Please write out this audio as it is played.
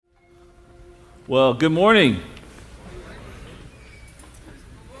Well, good morning.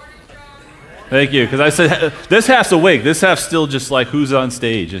 Thank you, because I said this half's awake. This half's still just like who's on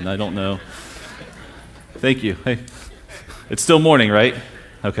stage, and I don't know. Thank you. Hey, it's still morning, right?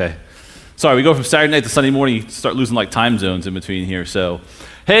 Okay. Sorry, we go from Saturday night to Sunday morning. You start losing like time zones in between here. So,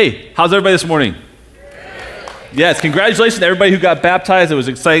 hey, how's everybody this morning? Yes, congratulations to everybody who got baptized. It was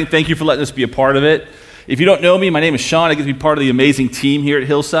exciting. Thank you for letting us be a part of it. If you don't know me, my name is Sean. I get to be part of the amazing team here at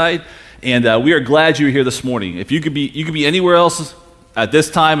Hillside, and we are glad you were here this morning. If you could be anywhere else at this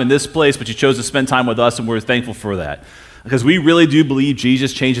time in this place, but you chose to spend time with us, and we're thankful for that. Because we really do believe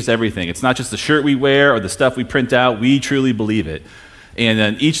Jesus changes everything. It's not just the shirt we wear or the stuff we print out. We truly believe it. And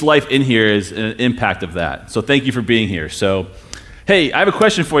then each life in here is an impact of that. So thank you for being here. So, hey, I have a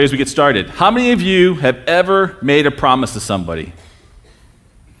question for you as we get started. How many of you have ever made a promise to somebody?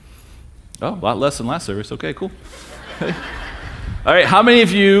 Oh, a lot less than last service. Okay, cool. Okay. All right, how many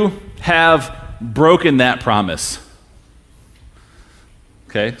of you have broken that promise?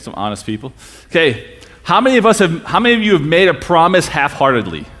 Okay, some honest people. Okay, how many of you have made a promise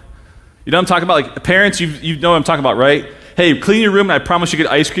half-heartedly? You know what I'm talking about? Like parents, you know what I'm talking about, right? Hey, clean your room and I promise you get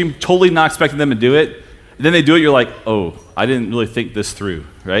ice cream. Totally not expecting them to do it. And then they do it, you're like, oh, I didn't really think this through,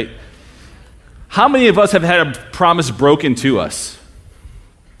 right? How many of us have had a promise broken to us?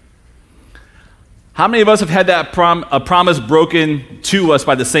 How many of us have had that a promise broken to us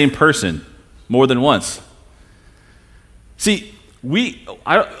by the same person more than once? See,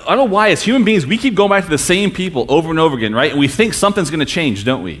 I don't know why, as human beings, we keep going back to the same people over and over again, right? And we think something's going to change,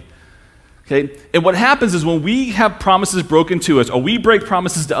 don't we? Okay? And what happens is when we have promises broken to us, or we break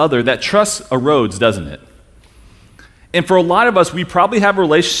promises to others, that trust erodes, doesn't it? And for a lot of us, we probably have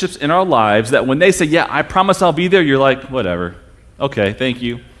relationships in our lives that when they say, yeah, I promise I'll be there, you're like, whatever. Okay, thank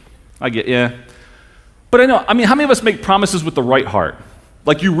you. Yeah. But how many of us make promises with the right heart?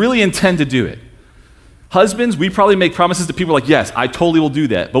 Like you really intend to do it. Husbands, we probably make promises to people like, yes, I totally will do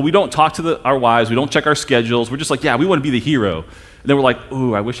that. But we don't talk to our wives. We don't check our schedules. We're just like, yeah, we want to be the hero. And then we're like,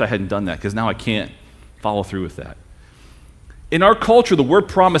 ooh, I wish I hadn't done that because now I can't follow through with that. In our culture, the word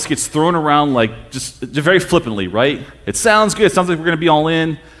promise gets thrown around like just very flippantly, right? It sounds good. It sounds like we're going to be all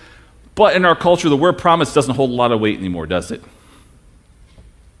in. But in our culture, the word promise doesn't hold a lot of weight anymore, does it?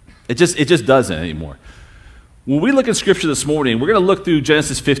 It just doesn't anymore. When we look at Scripture this morning, we're going to look through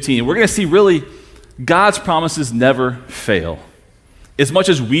Genesis 15. We're going to see really God's promises never fail. As much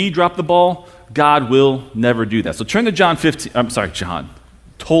as we drop the ball, God will never do that. So turn to John.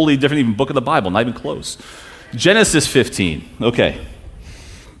 Totally different even book of the Bible, not even close. Genesis 15. Okay.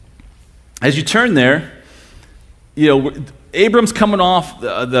 As you turn there, Abram's coming off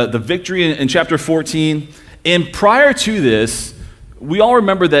the victory in chapter 14. And prior to this, we all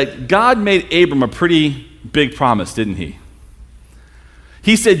remember that God made Abram a pretty big promise, didn't he?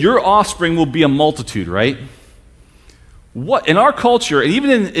 He said, your offspring will be a multitude, right? What in our culture, and even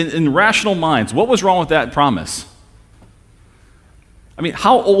in rational minds, what was wrong with that promise? I mean,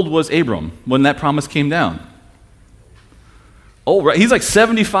 how old was Abram when that promise came down? Oh, right. He's like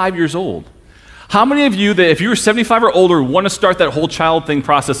 75 years old. How many of you that if you were 75 or older want to start that whole child thing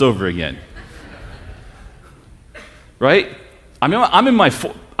process over again? Right? I'm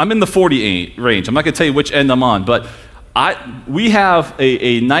in the 40 range. I'm not going to tell you which end I'm on, but we have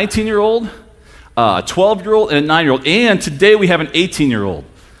a 19-year-old, a 12-year-old, and a 9-year-old, and today we have an 18-year-old.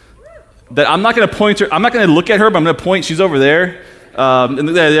 That I'm not going to point her. I'm not going to look at her, but I'm going to point. She's over there, and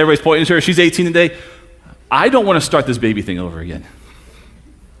everybody's pointing to her. She's 18 today. I don't want to start this baby thing over again.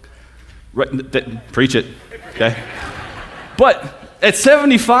 Right, preach it, okay? But at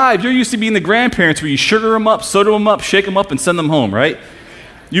 75, you're used to being the grandparents where you sugar them up, soda them up, shake them up, and send them home, right?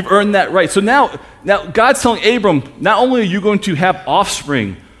 You've earned that right. So now God's telling Abram, not only are you going to have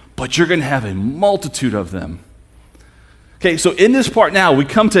offspring, but you're going to have a multitude of them. Okay, so in this part now, we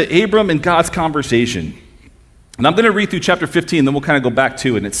come to Abram and God's conversation. And I'm going to read through chapter 15, then we'll kind of go back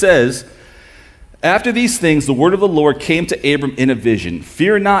to it. And it says, after these things, the word of the Lord came to Abram in a vision.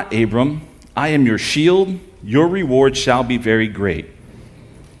 Fear not, Abram, I am your shield. Your reward shall be very great.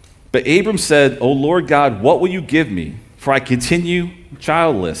 But Abram said, O Lord God, what will you give me? For I continue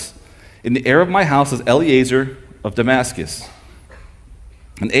childless. And the heir of my house is Eliezer of Damascus.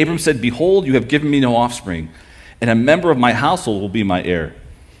 And Abram said, behold, you have given me no offspring, and a member of my household will be my heir.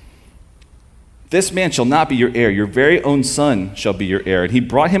 This man shall not be your heir. Your very own son shall be your heir. And he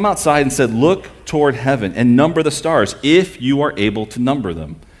brought him outside and said, look toward heaven and number the stars, if you are able to number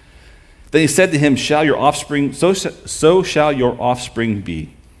them. Then he said to him, so shall your offspring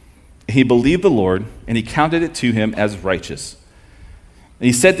be. And he believed the Lord, and he counted it to him as righteous. And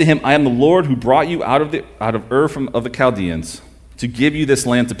he said to him, I am the Lord who brought you out of Ur of the Chaldeans to give you this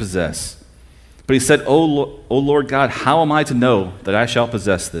land to possess. But he said, O Lord God, how am I to know that I shall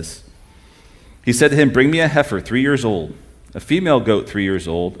possess this? He said to him, bring me a heifer 3 years old, a female goat 3 years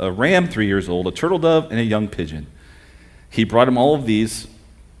old, a ram 3 years old, a turtle dove, and a young pigeon. He brought him all of these,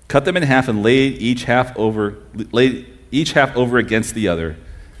 cut them in half, and laid each half over against the other.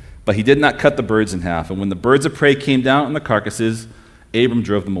 But he did not cut the birds in half. And when the birds of prey came down on the carcasses, Abram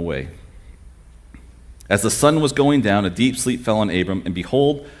drove them away. As the sun was going down, a deep sleep fell on Abram, and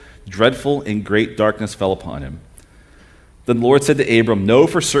behold, dreadful and great darkness fell upon him. Then the Lord said to Abram, know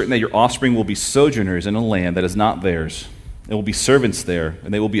for certain that your offspring will be sojourners in a land that is not theirs. They will be servants there,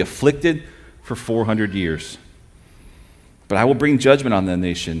 and they will be afflicted for 400 years. But I will bring judgment on the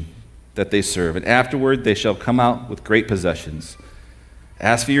nation that they serve, and afterward they shall come out with great possessions.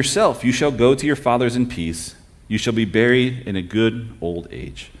 As for yourself, you shall go to your fathers in peace. You shall be buried in a good old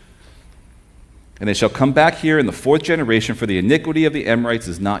age. And they shall come back here in the 4th generation, for the iniquity of the Amorites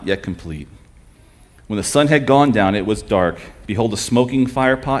is not yet complete. When the sun had gone down, it was dark. Behold, a smoking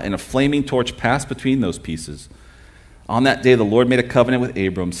firepot and a flaming torch passed between those pieces. On that day the Lord made a covenant with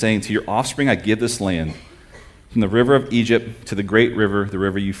Abram, saying, to your offspring I give this land, from the river of Egypt to the great river, the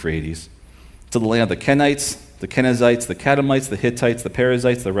river Euphrates, to the land of the Kenites, the Kenizzites, the Kadmonites, the Hittites, the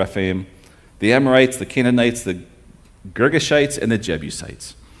Perizzites, the Rephaim, the Amorites, the Canaanites, the Girgashites, and the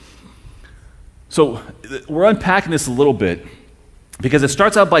Jebusites. So we're unpacking this a little bit because it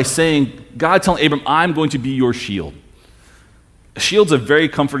starts out by saying, God telling Abram, I'm going to be your shield. A shield's a very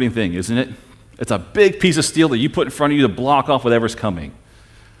comforting thing, isn't it? It's a big piece of steel that you put in front of you to block off whatever's coming.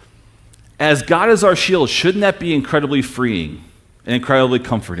 As God is our shield, shouldn't that be incredibly freeing and incredibly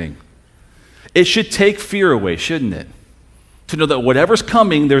comforting? It should take fear away, shouldn't it? To know that whatever's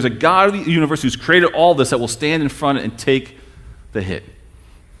coming, there's a God of the universe who's created all this that will stand in front and take the hit.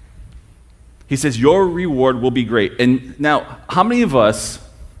 He says, your reward will be great. And now, how many of us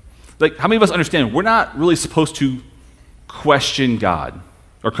understand we're not really supposed to question God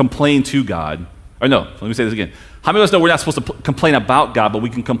or complain to God? Or no, let me say this again. How many of us know we're not supposed to complain about God, but we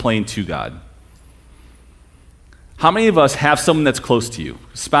can complain to God? How many of us have someone that's close to you,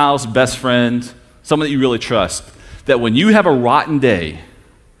 spouse, best friend, someone that you really trust, that when you have a rotten day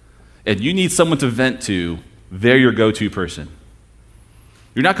and you need someone to vent to, they're your go-to person?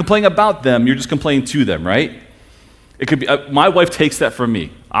 You're not complaining about them, you're just complaining to them, right? It could be, my wife takes that from me.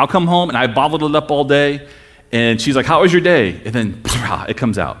 I'll come home and I bottled it up all day, and she's like, how was your day? And then it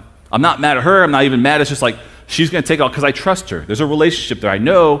comes out. I'm not mad at her, I'm not even mad, it's just like, she's gonna take it all because I trust her. There's a relationship there. I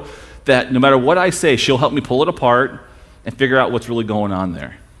know that no matter what I say, she'll help me pull it apart and figure out what's really going on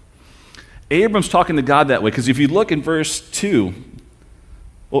there. Abram's talking to God that way, because if you look in verse 2,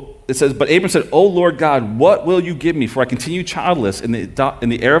 well, it says, but Abram said, O Lord God, what will you give me? For I continue childless, and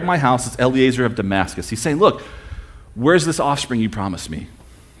the heir of my house is Eliezer of Damascus. He's saying, look, where's this offspring you promised me?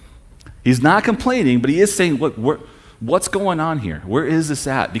 He's not complaining, but he is saying, look, what's going on here? Where is this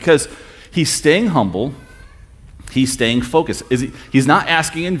at? Because he's staying humble, he's staying focused. He's not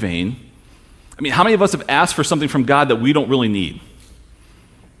asking in vain. I mean, how many of us have asked for something from God that we don't really need?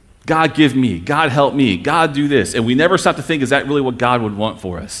 God, give me. God, help me. God, do this. And we never stop to think, is that really what God would want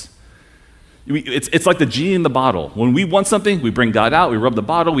for us? It's like the genie in the bottle. When we want something, we bring God out, we rub the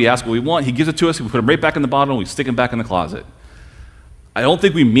bottle, we ask what we want, he gives it to us, we put him right back in the bottle, and we stick him back in the closet. I don't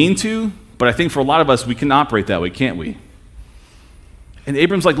think we mean to, but I think for a lot of us, we can operate that way, can't we? And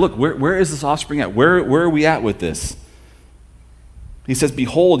Abram's like, look, where is this offspring at? Where are we at with this? He says,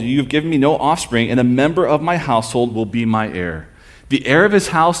 behold, you have given me no offspring, and a member of my household will be my heir. The heir of his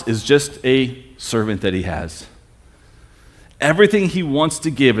house is just a servant that he has. Everything he wants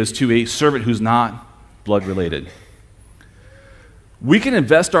to give is to a servant who's not blood related. We can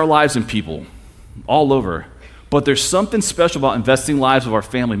invest our lives in people all over, but there's something special about investing lives of our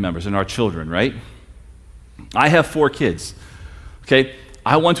family members and our children, right? I have 4 kids, okay?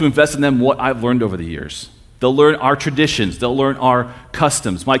 I want to invest in them what I've learned over the years. They'll learn our traditions. They'll learn our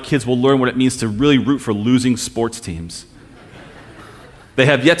customs. My kids will learn what it means to really root for losing sports teams. They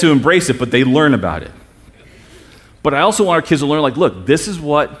have yet to embrace it, but they learn about it. But I also want our kids to learn, like, look, this is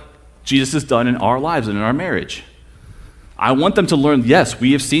what Jesus has done in our lives and in our marriage. I want them to learn, yes,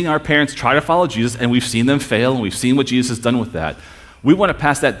 we have seen our parents try to follow Jesus, and we've seen them fail, and we've seen what Jesus has done with that. We want to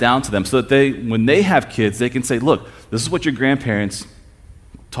pass that down to them so that when they have kids, they can say, look, this is what your grandparents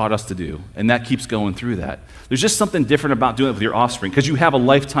taught us to do, and that keeps going through that. There's just something different about doing it with your offspring, because you have a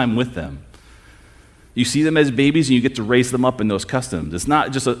lifetime with them. You see them as babies, and you get to raise them up in those customs. It's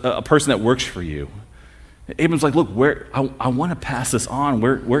not just a person that works for you. Abram's like, look, I want to pass this on.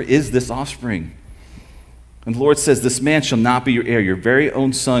 Where is this offspring? And the Lord says, this man shall not be your heir. Your very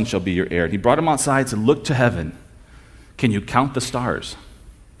own son shall be your heir. And he brought him outside and said, look to heaven. Can you count the stars?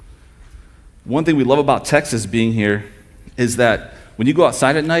 One thing we love about Texas being here is that when you go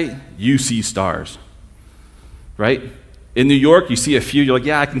outside at night, you see stars, right? In New York, you see a few, you're like,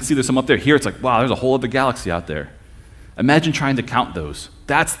 yeah, I can see there's some up there. Here, it's like, wow, there's a whole other galaxy out there. Imagine trying to count those.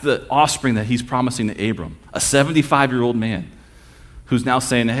 That's the offspring that he's promising to Abram, a 75-year-old man who's now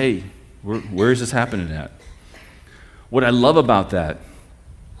saying, hey, where is this happening at? What I love about that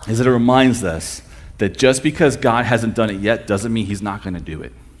is that it reminds us that just because God hasn't done it yet doesn't mean he's not going to do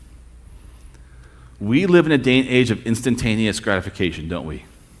it. We live in a day and age of instantaneous gratification, don't we?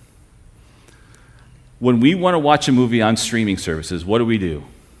 When we want to watch a movie on streaming services, what do?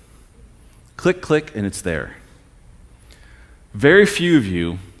 Click, click, and it's there. Very few of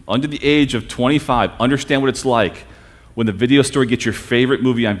you under the age of 25 understand what it's like when the video store gets your favorite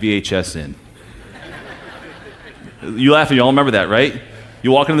movie on VHS in. You laugh, and you all remember that, right?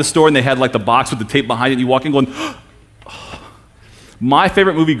 You walk into the store and they had like the box with the tape behind it, and you walk in going, oh. My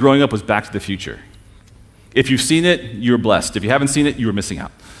favorite movie growing up was Back to the Future. If you've seen it, you're blessed. If you haven't seen it, you were missing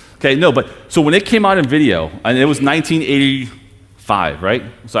out. Okay, no, but so when it came out in video, and it was 1985, right?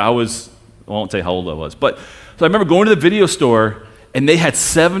 So I won't tell you how old I was, but so I remember going to the video store, and they had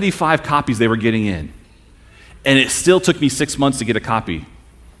 75 copies they were getting in. And it still took me 6 months to get a copy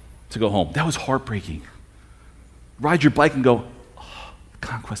to go home. That was heartbreaking. Ride your bike and go, oh,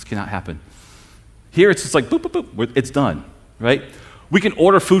 conquest cannot happen. Here it's just like, boop, boop, boop, it's done, right? We can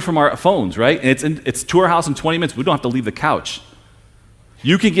order food from our phones, right? And it's to our house in 20 minutes. We don't have to leave the couch.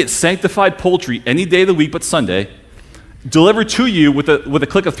 You can get sanctified poultry any day of the week but Sunday, delivered to you with a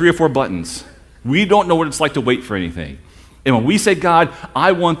click of 3 or 4 buttons. We don't know what it's like to wait for anything. And when we say, God,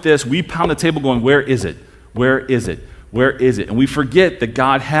 I want this, we pound the table going, where is it? Where is it? Where is it? And we forget that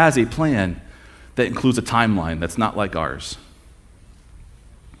God has a plan that includes a timeline that's not like ours.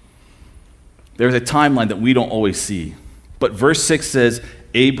 There's a timeline that we don't always see. But verse 6 says,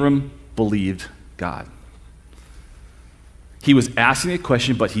 Abram believed God. He was asking a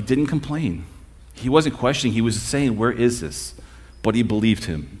question, but he didn't complain. He wasn't questioning. He was saying, where is this? But he believed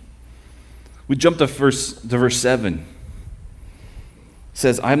him. We jump to verse 7. It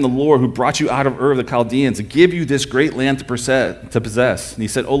says, I am the Lord who brought you out of Ur of the Chaldeans to give you this great land to possess. And he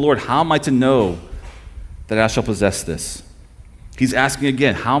said, oh Lord, how am I to know that I shall possess this? He's asking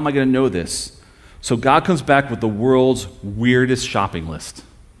again, how am I going to know this? So God comes back with the world's weirdest shopping list.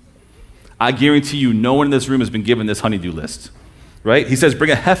 I guarantee you no one in this room has been given this honeydew list, right? He says,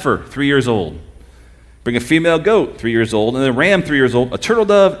 bring a heifer, 3 years old. Bring a female goat, 3 years old, and a ram, 3 years old, a turtle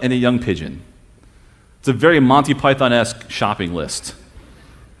dove, and a young pigeon. It's a very Monty Python-esque shopping list.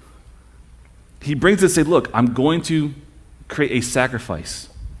 He brings it and says, look, I'm going to create a sacrifice.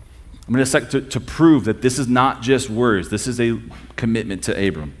 I'm going to prove that this is not just words. This is a commitment to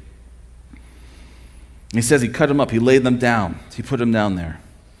Abram. And he says he cut them up. He laid them down. He put them down there.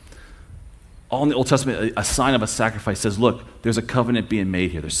 All in the Old Testament, a sign of a sacrifice says, look, there's a covenant being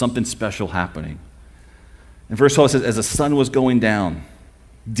made here. There's something special happening. And verse 12 says, as the sun was going down,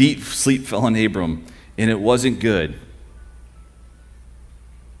 deep sleep fell on Abram, and it wasn't good.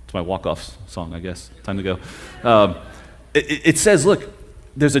 It's my walk-off song, I guess. Time to go. It says, look,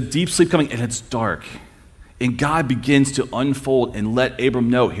 there's a deep sleep coming, and it's dark. And God begins to unfold and let Abram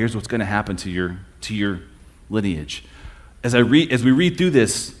know, here's what's going to happen to your lineage. As we read through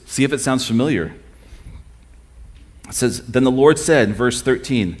this, see if it sounds familiar. It says, then the Lord said in verse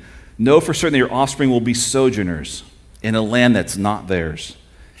 13, know for certain that your offspring will be sojourners in a land that's not theirs,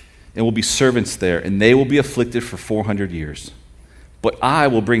 and will be servants there, and they will be afflicted for 400 years. But I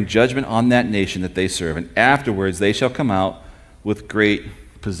will bring judgment on that nation that they serve, and afterwards they shall come out with great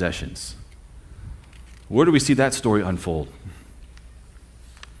possessions. Where do we see that story unfold?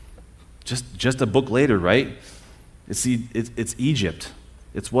 Just a book later, right? It's Egypt.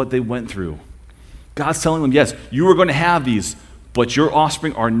 It's what they went through. God's telling them, yes, you are going to have these, but your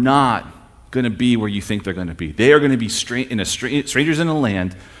offspring are not going to be where you think they're going to be. They are going to be strangers in a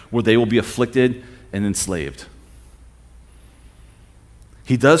land where they will be afflicted and enslaved.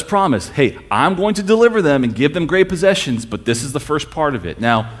 He does promise, hey, I'm going to deliver them and give them great possessions, but this is the first part of it.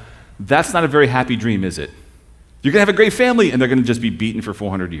 Now, that's not a very happy dream, is it? You're going to have a great family, and they're going to just be beaten for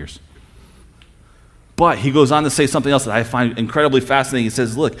 400 years. But he goes on to say something else that I find incredibly fascinating. He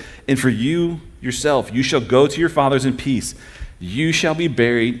says, look, and for you yourself, you shall go to your fathers in peace. You shall be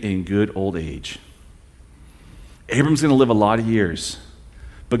buried in good old age. Abram's going to live a lot of years.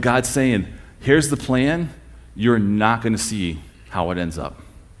 But God's saying, here's the plan. You're not going to see how it ends up.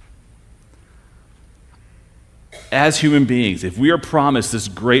 As human beings, if we are promised this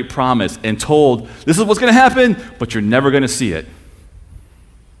great promise and told, this is what's going to happen, but you're never going to see it,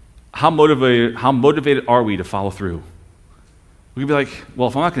 how motivated are we to follow through? We could be like, well,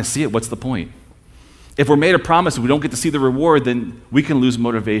 if I'm not going to see it, what's the point? If we're made a promise and we don't get to see the reward, then we can lose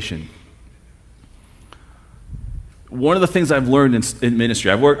motivation. One of the things I've learned in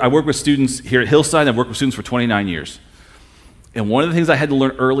ministry, I work with students here at Hillside, and I've worked with students for 29 years. And one of the things I had to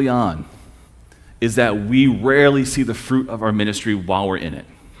learn early on is that we rarely see the fruit of our ministry while we're in it.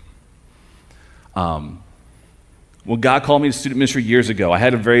 When God called me to student ministry years ago, I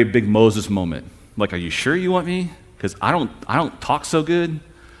had a very big Moses moment. I'm like, are you sure you want me? Because I don't talk so good.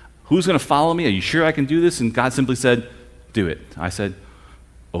 Who's going to follow me? Are you sure I can do this? And God simply said, do it. I said,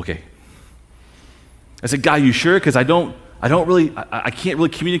 okay. I said, God, you sure? Because I can't really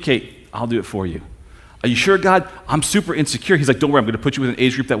communicate. I'll do it for you. Are you sure, God? I'm super insecure. He's like, don't worry, I'm going to put you with an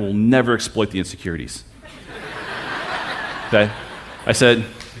age group that will never exploit the insecurities. Okay? I said,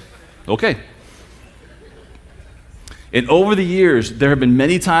 okay. And over the years, there have been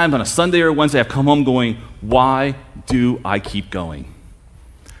many times on a Sunday or a Wednesday I've come home going, why do I keep going?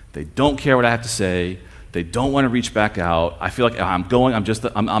 They don't care what I have to say. They don't want to reach back out. I feel like I'm going, I'm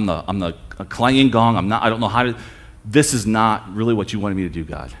the clanging gong. I don't know how to, this is not really what you wanted me to do,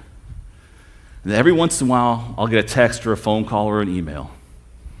 God. And every once in a while, I'll get a text or a phone call or an email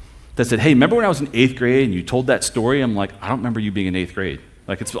that said, hey, remember when I was in 8th grade and you told that story? I'm like, I don't remember you being in 8th grade.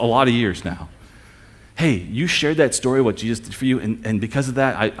 Like, it's a lot of years now. Hey, you shared that story, what Jesus did for you, and because of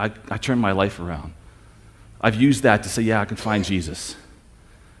that, I turned my life around. I've used that to say, yeah, I can find Jesus.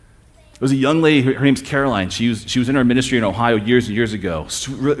 There was a young lady, her name's Caroline. She was in our ministry in Ohio years and years ago.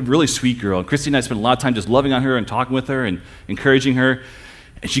 Really sweet girl. And Christy and I spent a lot of time just loving on her and talking with her and encouraging her.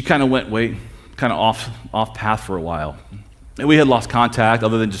 And she kind of went off path for a while. And we had lost contact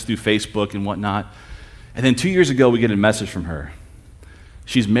other than just through Facebook and whatnot. And then 2 years ago, we get a message from her.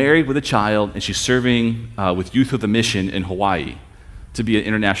 She's married with a child, and she's serving with Youth with a Mission in Hawaii to be an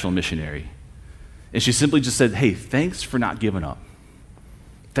international missionary. And she simply just said, hey, thanks for not giving up.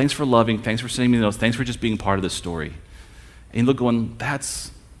 Thanks for loving. Thanks for sending me those. Thanks for just being part of this story. And you look going,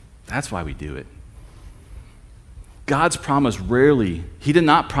 that's why we do it. God's promise rarely, he did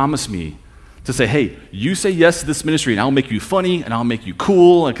not promise me to say, hey, you say yes to this ministry, and I'll make you funny, and I'll make you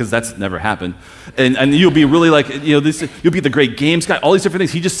cool, because that's never happened. And you'll be really like, you'll be the great games guy, all these different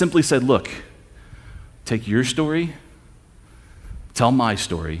things. He just simply said, look, take your story, tell my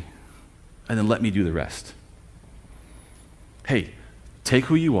story, and then let me do the rest. Hey, take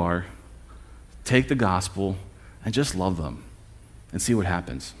who you are, take the gospel, and just love them, and see what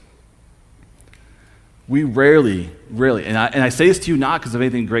happens. We rarely, and I say this to you not because of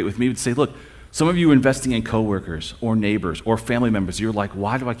anything great with me, but say, look, some of you are investing in coworkers or neighbors or family members. You're like,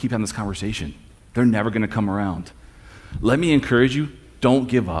 why do I keep having this conversation? They're never going to come around. Let me encourage you, don't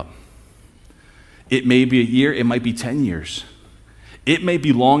give up. It may be a year, it might be 10 years. It may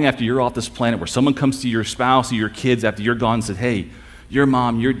be long after you're off this planet where someone comes to your spouse or your kids after you're gone and said, hey, your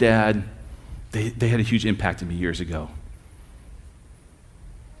mom, your dad, they had a huge impact on me years ago.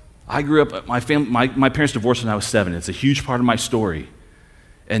 I grew up, my parents divorced when I was 7. It's a huge part of my story.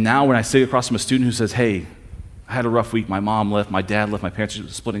 And now when I sit across from a student who says, hey, I had a rough week, my mom left, my dad left, my parents are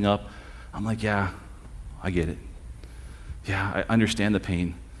splitting up, I'm like, yeah, I get it. Yeah, I understand the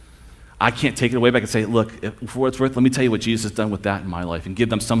pain. I can't take it away back and say, look, for what it's worth, let me tell you what Jesus has done with that in my life and give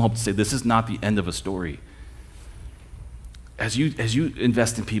them some hope to say, this is not the end of a story. As you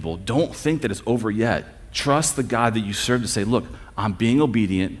invest in people, don't think that it's over yet. Trust the God that you serve to say, look, I'm being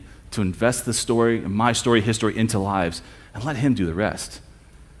obedient to invest the story, my story, his story into lives, and let him do the rest.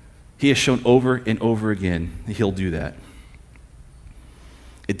 He has shown over and over again that he'll do that.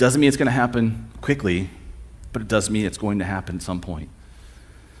 It doesn't mean it's going to happen quickly, but it does mean it's going to happen at some point.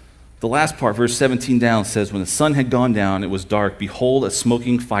 The last part, verse 17 down, says, when the sun had gone down, it was dark. Behold, a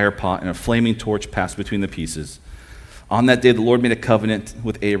smoking fire pot and a flaming torch passed between the pieces. On that day, the Lord made a covenant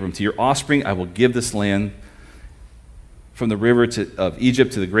with Abram. To your offspring, I will give this land from the river of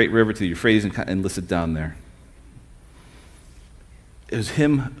Egypt to the great river to the Euphrates, and listed down there. It was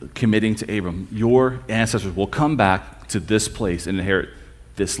him committing to Abram, your ancestors will come back to this place and inherit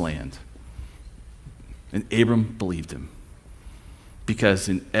this land. And Abram believed him. Because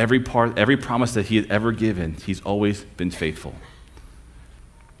in every promise that he had ever given, he's always been faithful.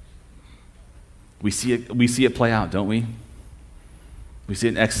 We see it play out, don't we? We see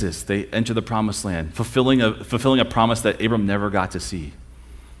it in Exodus. They enter the promised land, fulfilling a promise that Abram never got to see.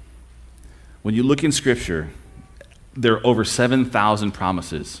 When you look in Scripture, there are over 7,000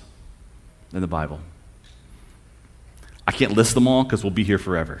 promises in the Bible. I can't list them all because we'll be here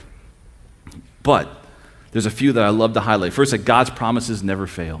forever. But there's a few that I love to highlight. First, that God's promises never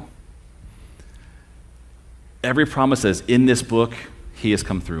fail. Every promise that is in this book, he has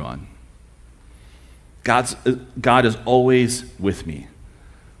come through on. God is always with me.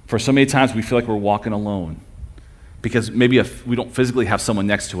 For so many times we feel like we're walking alone because maybe if we don't physically have someone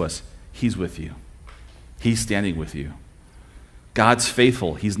next to us, he's with you. He's standing with you. God's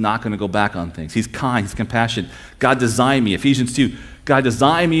faithful. He's not going to go back on things. He's kind. He's compassionate. God designed me. Ephesians 2, God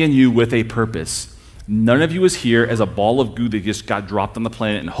designed me and you with a purpose. None of you is here as a ball of goo that just got dropped on the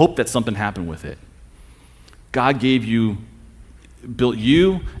planet and hope that something happened with it. God gave you, built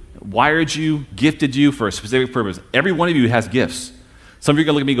you, wired you, gifted you for a specific purpose. Every one of you has gifts. Some of you are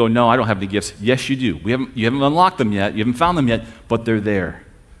going to look at me and go, no, I don't have any gifts. Yes, you do. You haven't unlocked them yet. You haven't found them yet, but they're there.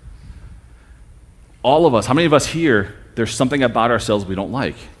 All of us, how many of us here, there's something about ourselves we don't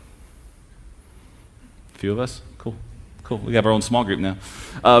like? A few of us? Cool. We have our own small group now.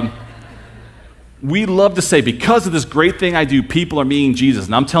 We love to say, because of this great thing I do, people are meeting Jesus.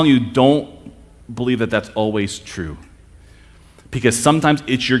 And I'm telling you, don't believe that that's always true. Because sometimes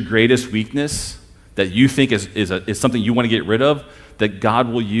it's your greatest weakness that you think is something you want to get rid of that God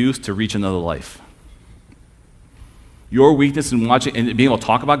will use to reach another life. Your weakness in watching and being able to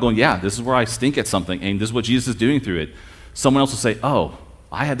talk about going, yeah, this is where I stink at something, and this is what Jesus is doing through it. Someone else will say, oh,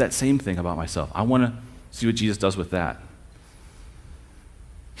 I had that same thing about myself. I want to see what Jesus does with that.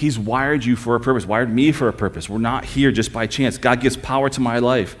 He's wired you for a purpose, wired me for a purpose. We're not here just by chance. God gives power to my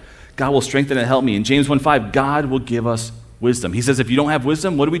life. God will strengthen and help me. In James 1:5, God will give us wisdom. He says, if you don't have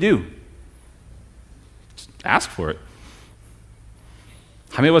wisdom, what do? Just ask for it.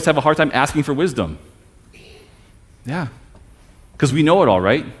 How many of us have a hard time asking for wisdom? Yeah, because we know it all,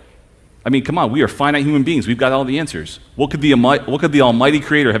 right? I mean, come on, we are finite human beings. We've got all the answers. What could the Almighty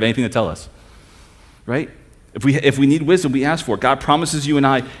Creator have anything to tell us, right? If we need wisdom, we ask for it. God promises you and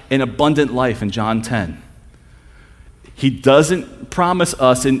I an abundant life in John 10. He doesn't promise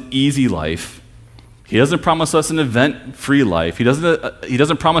us an easy life. He doesn't promise us an event-free life. He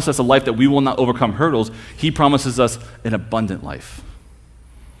doesn't promise us a life that we will not overcome hurdles. He promises us an abundant life.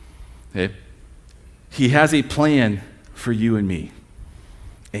 Okay? He has a plan for you and me,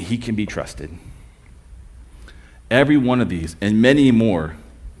 and he can be trusted. Every one of these, and many more,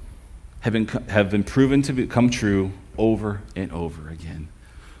 have been proven to come true over and over again.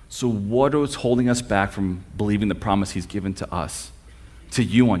 So what is holding us back from believing the promise he's given to us, to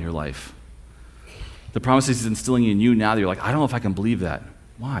you on your life? The promises he's instilling in you now that you're like, I don't know if I can believe that.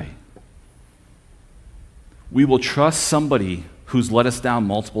 Why? We will trust somebody who's let us down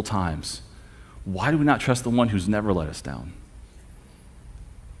multiple times. Why do we not trust the one who's never let us down?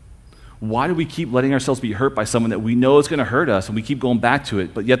 Why do we keep letting ourselves be hurt by someone that we know is going to hurt us and we keep going back to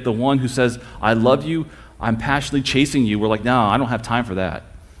it, but yet the one who says, I love you, I'm passionately chasing you, we're like, no, I don't have time for that.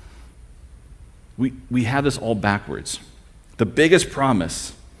 We have this all backwards. The biggest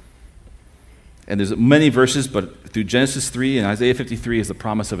promise, and there's many verses, but through Genesis 3 and Isaiah 53 is the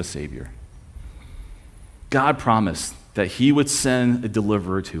promise of a Savior. God promised that he would send a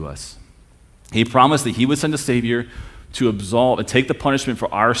deliverer to us. He promised that he would send a Savior to absolve and take the punishment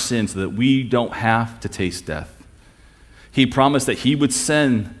for our sins so that we don't have to taste death. He promised that he would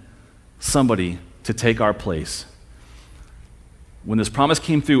send somebody to take our place. When this promise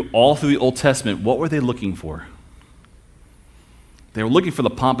came through all through the Old Testament, what were they looking for? They were looking for the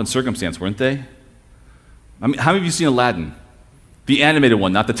pomp and circumstance, weren't they? I mean, how many of you seen Aladdin? The animated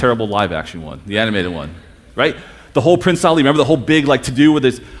one, not the terrible live-action one, the animated one, right? The whole Prince Ali, remember the whole big to-do with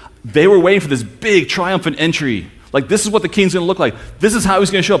this? They were waiting for this big triumphant entry. Like, this is what the king's going to look like. This is how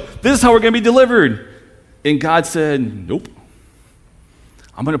he's going to show up. This is how we're going to be delivered. And God said, nope.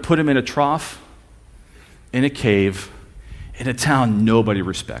 I'm going to put him in a trough, in a cave, in a town nobody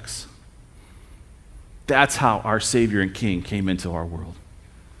respects. That's how our Savior and King came into our world.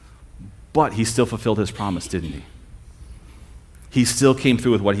 But he still fulfilled his promise, didn't he? He still came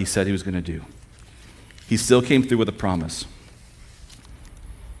through with what he said he was going to do. He still came through with a promise.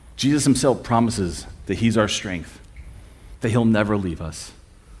 Jesus himself promises that he's our strength, that he'll never leave us,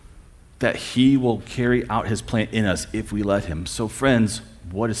 that he will carry out his plan in us if we let him. So friends,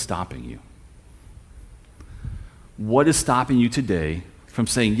 what is stopping you? What is stopping you today from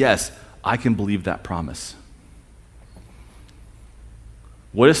saying, yes, I can believe that promise?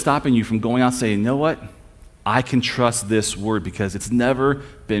 What is stopping you from going out saying, you know what? I can trust this word because it's never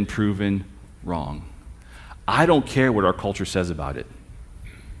been proven wrong. I don't care what our culture says about it.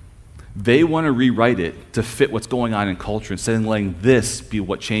 They want to rewrite it to fit what's going on in culture instead of letting this be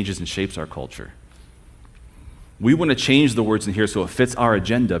what changes and shapes our culture. We want to change the words in here so it fits our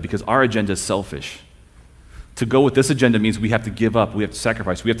agenda because our agenda is selfish. To go with this agenda means we have to give up, we have to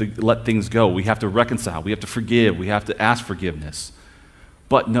sacrifice, we have to let things go, we have to reconcile, we have to forgive, we have to ask forgiveness.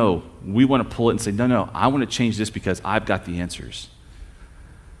 But no, we want to pull it and say, no, I want to change this because I've got the answers.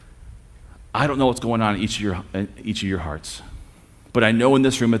 I don't know what's going on in each of your hearts, but I know in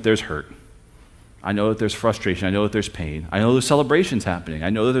this room that there's hurt. I know that there's frustration. I know that there's pain. I know there's celebrations happening. I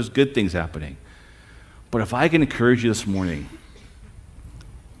know that there's good things happening. But if I can encourage you this morning,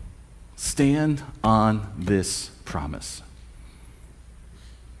 stand on this promise.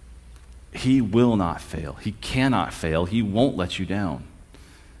 He will not fail. He cannot fail. He won't let you down.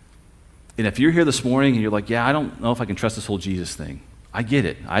 And if you're here this morning and you're like, yeah, I don't know if I can trust this whole Jesus thing. I get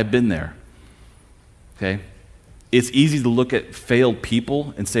it. I've been there. Okay? It's easy to look at failed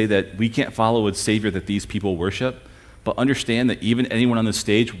people and say that we can't follow a Savior that these people worship, but understand that even anyone on this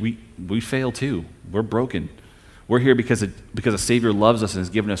stage, we fail too. We're broken. We're here because a Savior loves us and has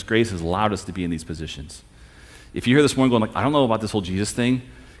given us grace, has allowed us to be in these positions. If you're here this morning going like, I don't know about this whole Jesus thing,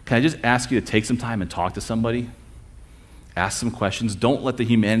 can I just ask you to take some time and talk to somebody? Ask some questions. Don't let the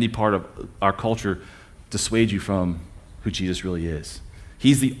humanity part of our culture dissuade you from who Jesus really is.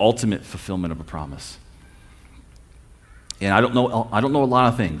 He's the ultimate fulfillment of a promise. And I don't know a lot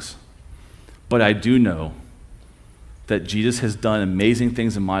of things, but I do know that Jesus has done amazing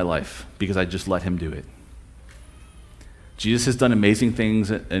things in my life because I just let him do it. Jesus has done amazing things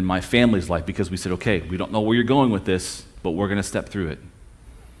in my family's life because we said, okay, we don't know where you're going with this, but we're going to step through it.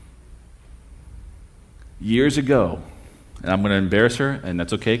 Years ago, and I'm going to embarrass her, and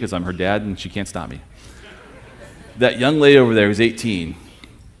that's okay because I'm her dad and she can't stop me. That young lady over there who's 18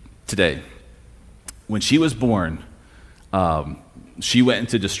 today, when she was born, she went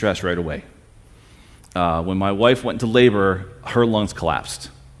into distress right away. When my wife went into labor, her lungs collapsed,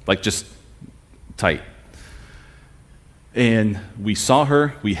 like just tight. And we saw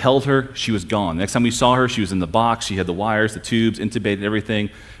her, we held her, she was gone. Next time we saw her, she was in the box, she had the wires, the tubes, intubated, everything.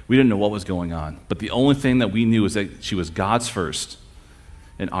 We didn't know what was going on. But the only thing that we knew was that she was God's first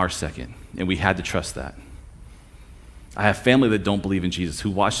and our second, and we had to trust that. I have family that don't believe in Jesus, who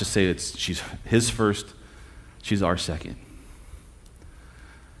watch us say that she's his first, she's our second.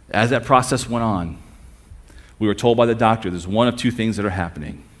 As that process went on, we were told by the doctor there's one of two things that are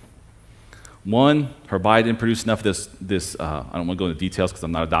happening. One, her body didn't produce enough of this I don't want to go into details because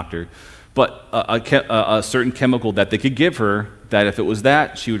I'm not a doctor, but a certain chemical that they could give her that if it was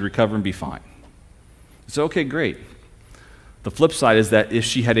that, she would recover and be fine. So, okay, great. The flip side is that if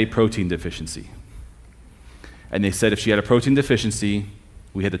she had a protein deficiency, and they said if she had a protein deficiency,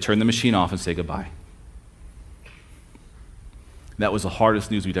 we had to turn the machine off and say goodbye. That was the hardest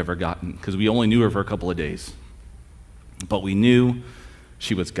news we'd ever gotten because we only knew her for a couple of days. But we knew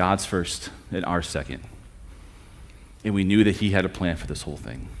she was God's first and our second. And we knew that he had a plan for this whole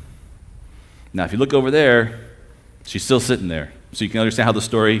thing. Now, if you look over there, she's still sitting there. So you can understand how the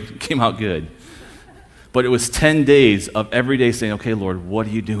story came out good. But it was 10 days of every day saying, okay, Lord, what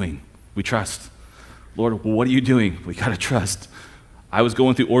are you doing? We trust. Lord, what are you doing? We got to trust. I was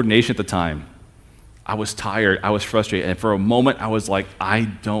going through ordination at the time. I was tired. I was frustrated. And for a moment, I was like, I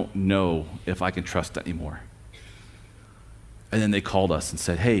don't know if I can trust anymore. And then they called us and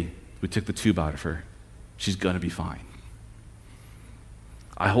said, hey, we took the tube out of her. She's going to be fine.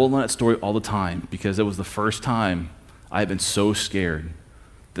 I hold on that story all the time because it was the first time I had been so scared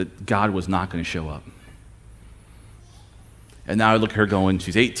that God was not going to show up. And now I look at her going,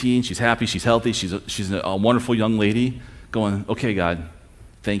 she's 18, she's happy, she's healthy, she's a wonderful young lady, going, okay, God,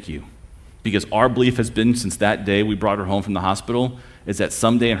 thank you. Because our belief has been since that day we brought her home from the hospital is that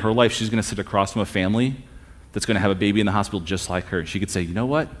someday in her life she's going to sit across from a family that's going to have a baby in the hospital just like her. She could say, you know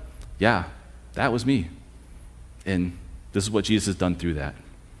what? Yeah, that was me. And this is what Jesus has done through that.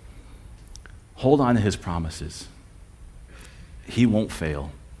 Hold on to his promises. He won't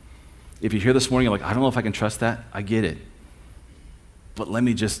fail. If you're here this morning, you're like, I don't know if I can trust that. I get it. But let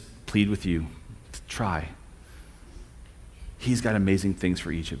me just plead with you to try. He's got amazing things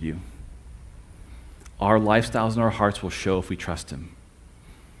for each of you. Our lifestyles and our hearts will show if we trust him.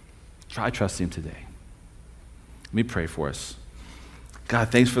 Try trusting him today. Let me pray for us. God,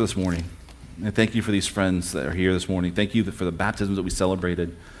 thanks for this morning. And thank you for these friends that are here this morning. Thank you for the baptisms that we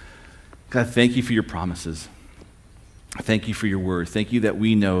celebrated. God, thank you for your promises. Thank you for your word. Thank you that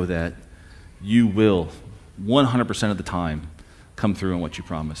we know that you will 100% of the time come through on what you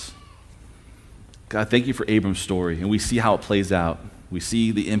promise. God, thank you for Abram's story, and we see how it plays out. We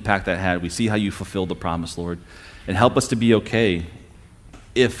see the impact that had. We see how you fulfilled the promise, Lord. And help us to be okay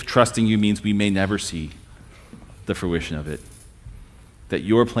if trusting you means we may never see the fruition of it. That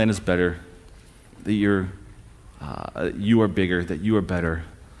your plan is better, that you are bigger, that you are better.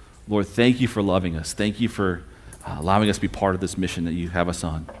 Lord, thank you for loving us. Thank you for allowing us to be part of this mission that you have us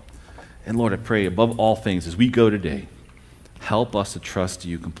on. And Lord, I pray above all things, as we go today, help us to trust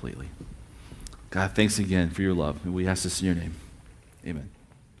you completely. God, thanks again for your love. And we ask this in your name. Amen.